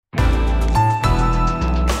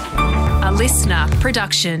listener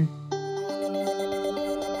production.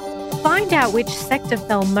 Find out which sector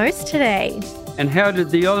fell most today. And how did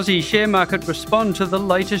the Aussie share market respond to the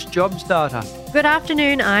latest jobs data? Good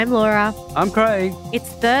afternoon, I'm Laura. I'm Craig. It's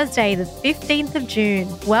Thursday, the 15th of June.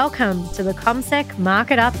 Welcome to the CommSec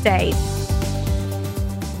Market Update.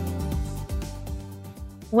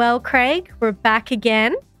 Well, Craig, we're back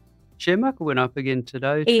again. Share market went up again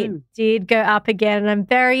today too. It did go up again, and I'm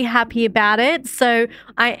very happy about it. So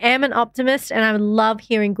I am an optimist, and I love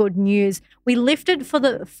hearing good news. We lifted for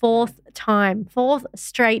the fourth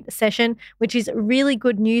straight session, which is really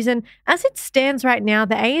good news. And as it stands right now,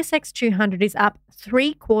 the ASX 200 is up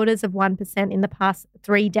 0.75% in the past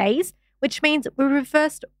 3 days, which means we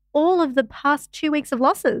reversed all of the past 2 weeks of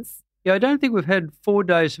losses. Yeah, I don't think we've had 4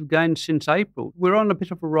 days of gains since April. We're on a bit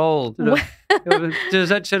of a roll. Does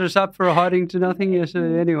that set us up for a hiding to nothing? Yes,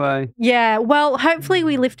 anyway. Yeah, well, hopefully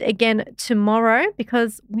we lift again tomorrow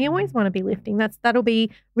because we always want to be lifting. That'll be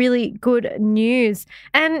really good news.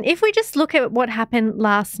 And if we just look at what happened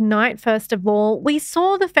last night, first of all, we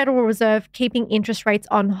saw the Federal Reserve keeping interest rates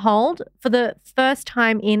on hold for the first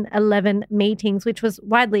time in 11 meetings, which was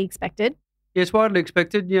widely expected. Yes, widely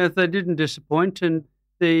expected. They didn't disappoint. And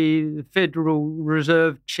the Federal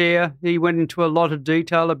Reserve Chair, he went into a lot of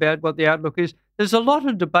detail about what the outlook is. There's a lot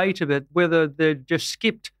of debate about whether they just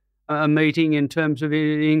skipped a meeting in terms of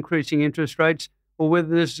increasing interest rates or whether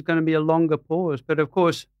this is going to be a longer pause. But of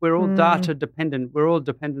course, we're all data dependent. We're all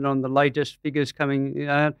dependent on the latest figures coming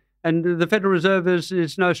out. And the Federal Reserve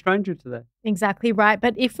is no stranger to that. Exactly right.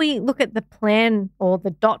 But if we look at the plan or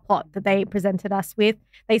the dot plot that they presented us with,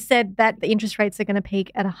 they said that the interest rates are going to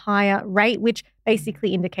peak at a higher rate, which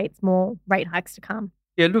basically indicates more rate hikes to come.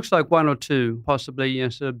 Yeah, it looks like one or two possibly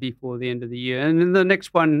sort of before the end of the year. And then the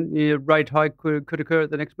next one, rate hike could occur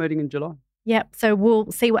at the next meeting in July. Yep. So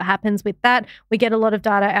we'll see what happens with that. We get a lot of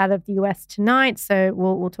data out of the US tonight, so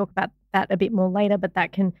we'll talk about that a bit more later, but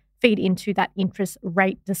that can feed into that interest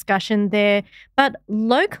rate discussion there. But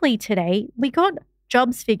locally today, we got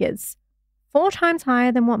jobs figures 4 times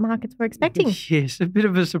higher than what markets were expecting. Yes, a bit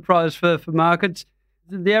of a surprise for markets.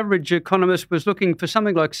 The average economist was looking for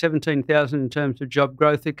something like 17,000 in terms of job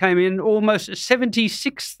growth. It came in almost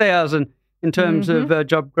 76,000 in terms of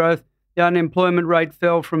job growth. The unemployment rate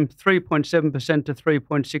fell from 3.7% to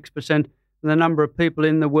 3.6%. And the number of people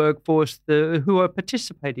in the workforce who are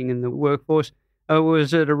participating in the workforce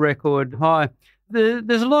was at a record high.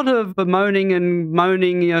 There's a lot of bemoaning and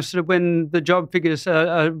moaning, sort of when the job figures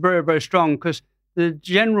are very, very strong, because the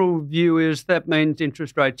general view is that means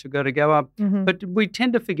interest rates are going to go up. But we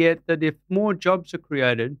tend to forget that if more jobs are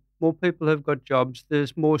created, more people have got jobs,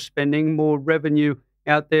 there's more spending, more revenue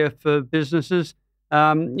out there for businesses.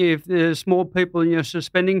 If there's more people sort of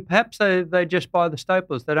spending, perhaps they just buy the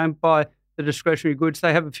staples. They don't buy the discretionary goods.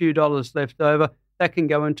 They have a few dollars left over. That can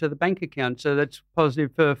go into the bank account. So that's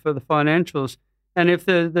positive for the financials. And if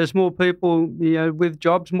there's more people with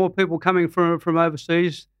jobs, more people coming from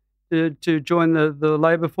overseas to join the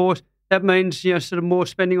labour force, that means sort of more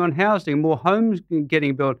spending on housing, more homes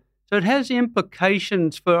getting built. So it has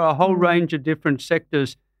implications for a whole range of different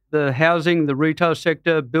sectors, the housing, the retail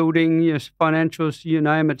sector, building, financials, you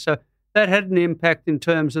name it. So that had an impact in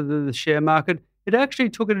terms of the share market. It actually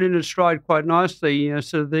took it in its stride quite nicely.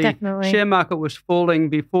 So the share market was falling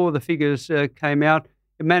before the figures came out.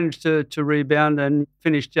 It managed to rebound and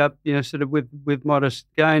finished up, sort of with modest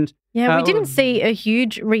gains. Yeah, we didn't see a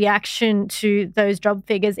huge reaction to those job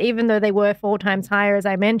figures, even though they were 4 times higher, as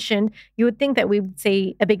I mentioned. You would think that we would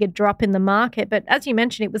see a bigger drop in the market. But as you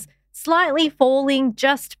mentioned, it was slightly falling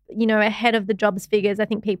just, ahead of the jobs figures. I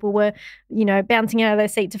think people were, bouncing out of their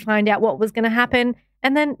seat to find out what was going to happen.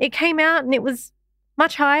 And then it came out and it was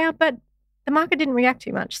much higher, but the market didn't react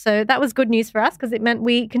too much. So that was good news for us because it meant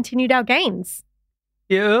we continued our gains.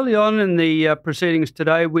 Yeah, early on in the proceedings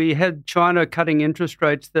today, we had China cutting interest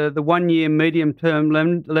rates. The 1-year medium-term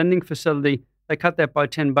lending facility, they cut that by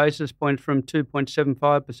 10 basis points from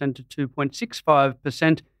 2.75% to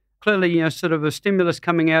 2.65%. Clearly, sort of a stimulus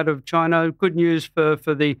coming out of China. Good news for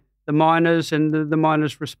the miners, and the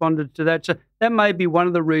miners responded to that. So that may be one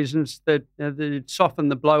of the reasons that it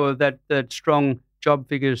softened the blow of that strong job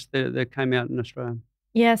figures that came out in Australia.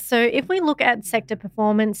 Yeah, so if we look at sector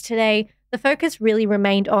performance today, the focus really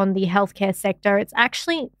remained on the healthcare sector. It's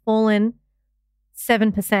actually fallen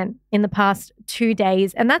 7% in the past 2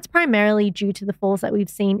 days, and that's primarily due to the falls that we've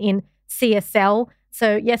seen in CSL.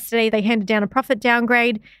 So yesterday they handed down a profit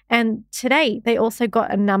downgrade, and today they also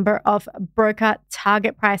got a number of broker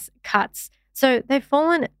target price cuts. So they've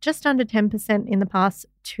fallen just under 10% in the past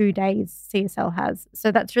 2 days, CSL has.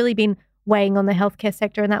 So that's really been weighing on the healthcare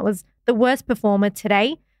sector, and that was the worst performer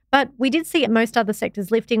today. But we did see most other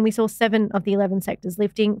sectors lifting. We saw 7 of the 11 sectors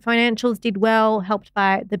lifting. Financials did well, helped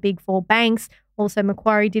by the big 4 banks. Also,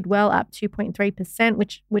 Macquarie did well, up 2.3%,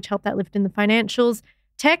 which helped that lift in the financials.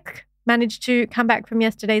 Tech managed to come back from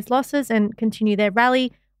yesterday's losses and continue their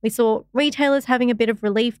rally. We saw retailers having a bit of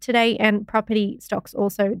relief today, and property stocks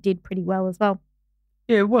also did pretty well as well.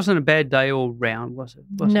 Yeah, it wasn't a bad day all round, was it?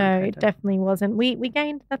 No, it definitely wasn't. We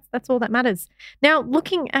gained. That's all that matters. Now,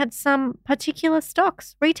 looking at some particular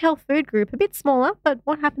stocks, Retail Food Group, a bit smaller, but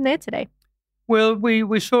what happened there today? Well,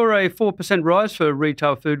 we saw a 4% rise for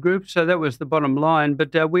Retail Food Group, so that was the bottom line.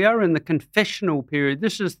 But we are in the confessional period.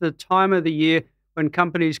 This is the time of the year when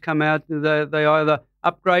companies come out, they either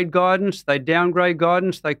upgrade guidance, they downgrade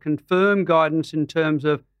guidance, they confirm guidance in terms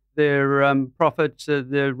of their profits,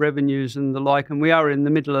 their revenues and the like. And we are in the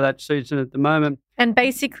middle of that season at the moment. And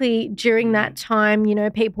basically during that time,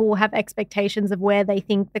 people will have expectations of where they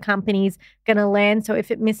think the company's going to land. So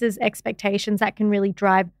if it misses expectations, that can really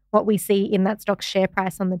drive what we see in that stock's share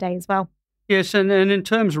price on the day as well. Yes, and in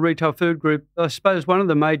terms of Retail Food Group, I suppose one of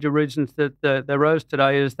the major reasons that they rose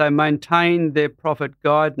today is they maintained their profit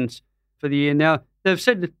guidance for the year. Now, they've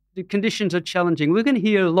said that the conditions are challenging. We're going to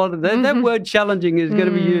hear a lot of that. That word challenging is going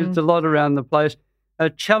to be used a lot around the place. A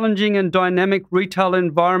challenging and dynamic retail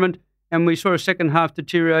environment, and we saw a second half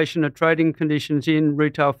deterioration of trading conditions in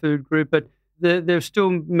Retail Food Group, but they're still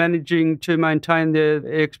managing to maintain their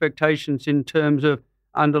expectations in terms of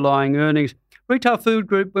underlying earnings. Retail Food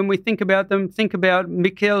Group, when we think about them, think about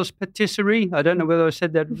Mikhail's Patisserie. I don't know whether I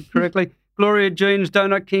said that correctly. Gloria Jean's,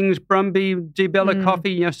 Donut Kings, Brumby, DiBella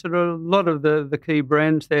Coffee. Yes, there are a lot of the key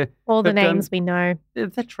brands there. All the names we know.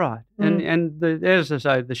 That's right. And as I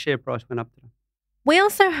say, the share price went up today. We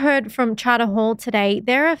also heard from Charter Hall today.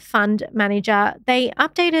 They're a fund manager. They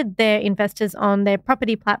updated their investors on their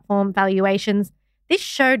property platform valuations. This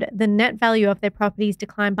showed the net value of their properties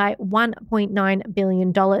declined by $1.9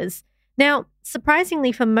 billion. Now,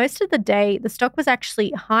 surprisingly, for most of the day, the stock was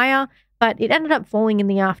actually higher, but it ended up falling in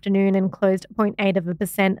the afternoon and closed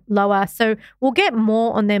 0.8% lower. So we'll get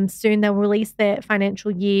more on them soon. They'll release their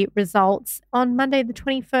financial year results on Monday, the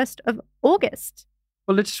 21st of August.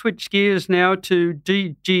 Well, let's switch gears now to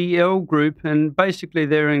DGL Group, and basically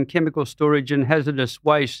they're in chemical storage and hazardous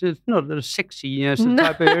waste. It's not a sexy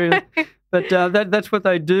type of area, but that's what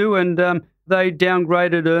they do, and they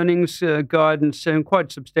downgraded earnings guidance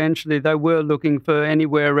quite substantially. They were looking for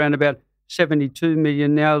anywhere around about 72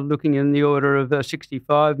 million, now looking in the order of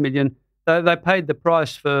 65 million. They paid the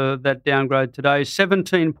price for that downgrade today,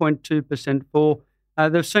 17.2% fall.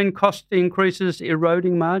 They've seen cost increases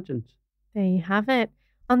eroding margins. There you have it.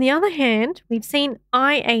 On the other hand, we've seen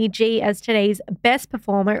IAG as today's best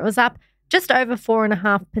performer. It was up just over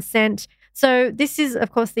 4.5%. So this is,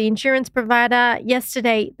 of course, the insurance provider.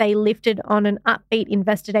 Yesterday, they lifted on an upbeat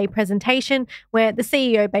Investor Day presentation where the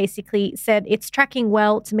CEO basically said it's tracking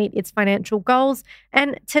well to meet its financial goals.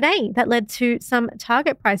 And today, that led to some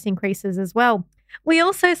target price increases as well. We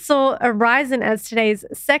also saw Horizon as today's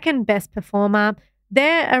second best performer.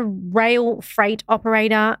 They're a rail freight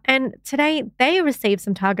operator, and today they received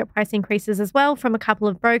some target price increases as well from a couple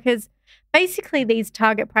of brokers. Basically, these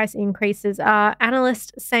target price increases are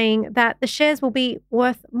analysts saying that the shares will be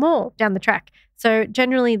worth more down the track. So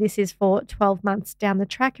generally, this is for 12 months down the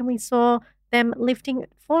track, and we saw them lifting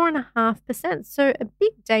 4.5%. So a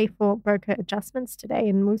big day for broker adjustments today,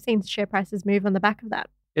 and we've seen share prices move on the back of that.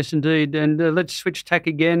 Yes, indeed. And let's switch tack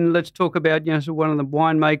again. Let's talk about one of the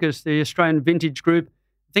winemakers, the Australian Vintage Group.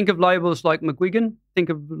 Think of labels like McGuigan. Think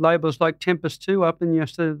of labels like Tempest 2 up in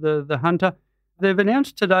the Hunter. They've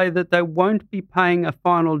announced today that they won't be paying a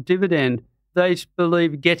final dividend. They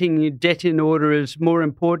believe getting your debt in order is more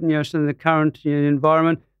important in the current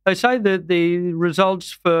environment. They say that the results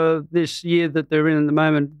for this year that they're in at the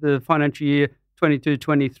moment, the financial year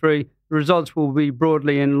 22-23, the results will be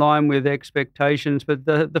broadly in line with expectations, but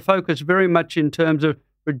the focus very much in terms of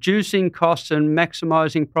reducing costs and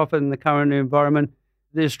maximising profit in the current environment.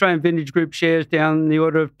 The Australian Vintage Group shares down in the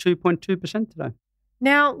order of 2.2% today.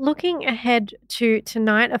 Now, looking ahead to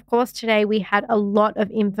tonight, of course, today we had a lot of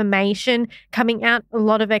information coming out, a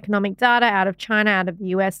lot of economic data out of China, out of the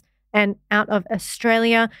US, and out of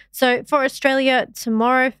Australia. So for Australia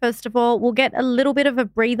tomorrow, first of all, we'll get a little bit of a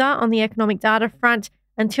breather on the economic data front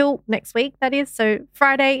until next week, that is. So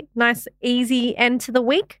Friday, nice, easy end to the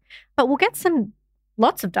week. But we'll get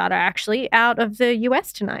lots of data, actually, out of the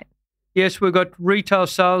US tonight. Yes, we've got retail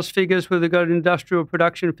sales figures, we've got industrial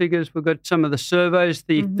production figures, we've got some of the surveys,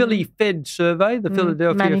 the Philly Fed survey, the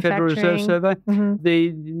Philadelphia Federal Reserve survey,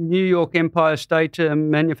 the New York Empire State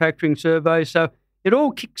Manufacturing Survey. So It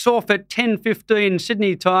all kicks off at 10:15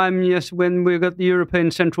 Sydney time, yes, when we've got the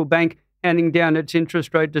European Central Bank handing down its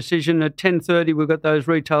interest rate decision. At 10:30, we've got those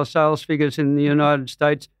retail sales figures in the United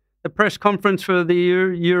States. The press conference for the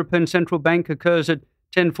European Central Bank occurs at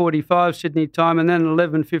 10:45 Sydney time, and then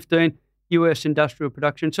 11:15 US industrial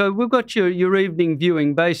production. So we've got your evening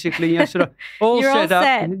viewing, basically. Sort of all You're set all up.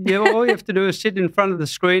 set. Yeah, all you have to do is sit in front of the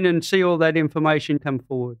screen and see all that information come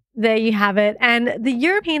forward. There you have it. And the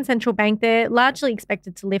European Central Bank, they're largely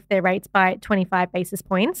expected to lift their rates by 25 basis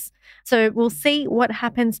points. So we'll see what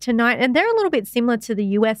happens tonight. And they're a little bit similar to the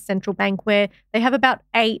US Central Bank, where they have about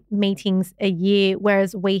 8 meetings a year,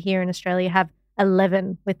 whereas we here in Australia have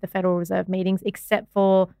 11 with the Federal Reserve meetings, except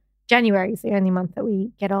for January is the only month that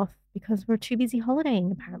we get off because we're too busy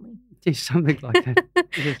holidaying, apparently. Something like that.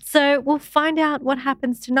 Yes. So we'll find out what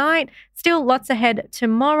happens tonight. Still lots ahead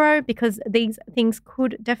tomorrow because these things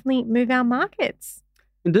could definitely move our markets.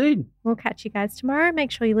 Indeed. We'll catch you guys tomorrow.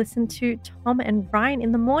 Make sure you listen to Tom and Brian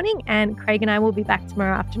in the morning, and Craig and I will be back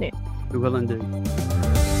tomorrow afternoon. We will indeed.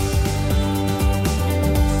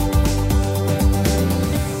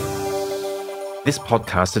 This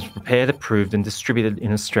podcast is prepared, approved and distributed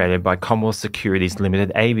in Australia by Commonwealth Securities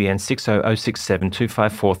Limited, ABN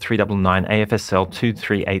 60067254399 AFSL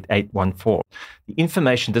 238814. The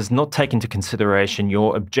information does not take into consideration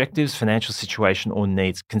your objectives, financial situation or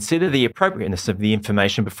needs. Consider the appropriateness of the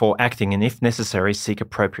information before acting, and if necessary, seek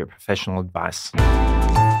appropriate professional advice.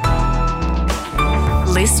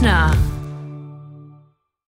 Listener.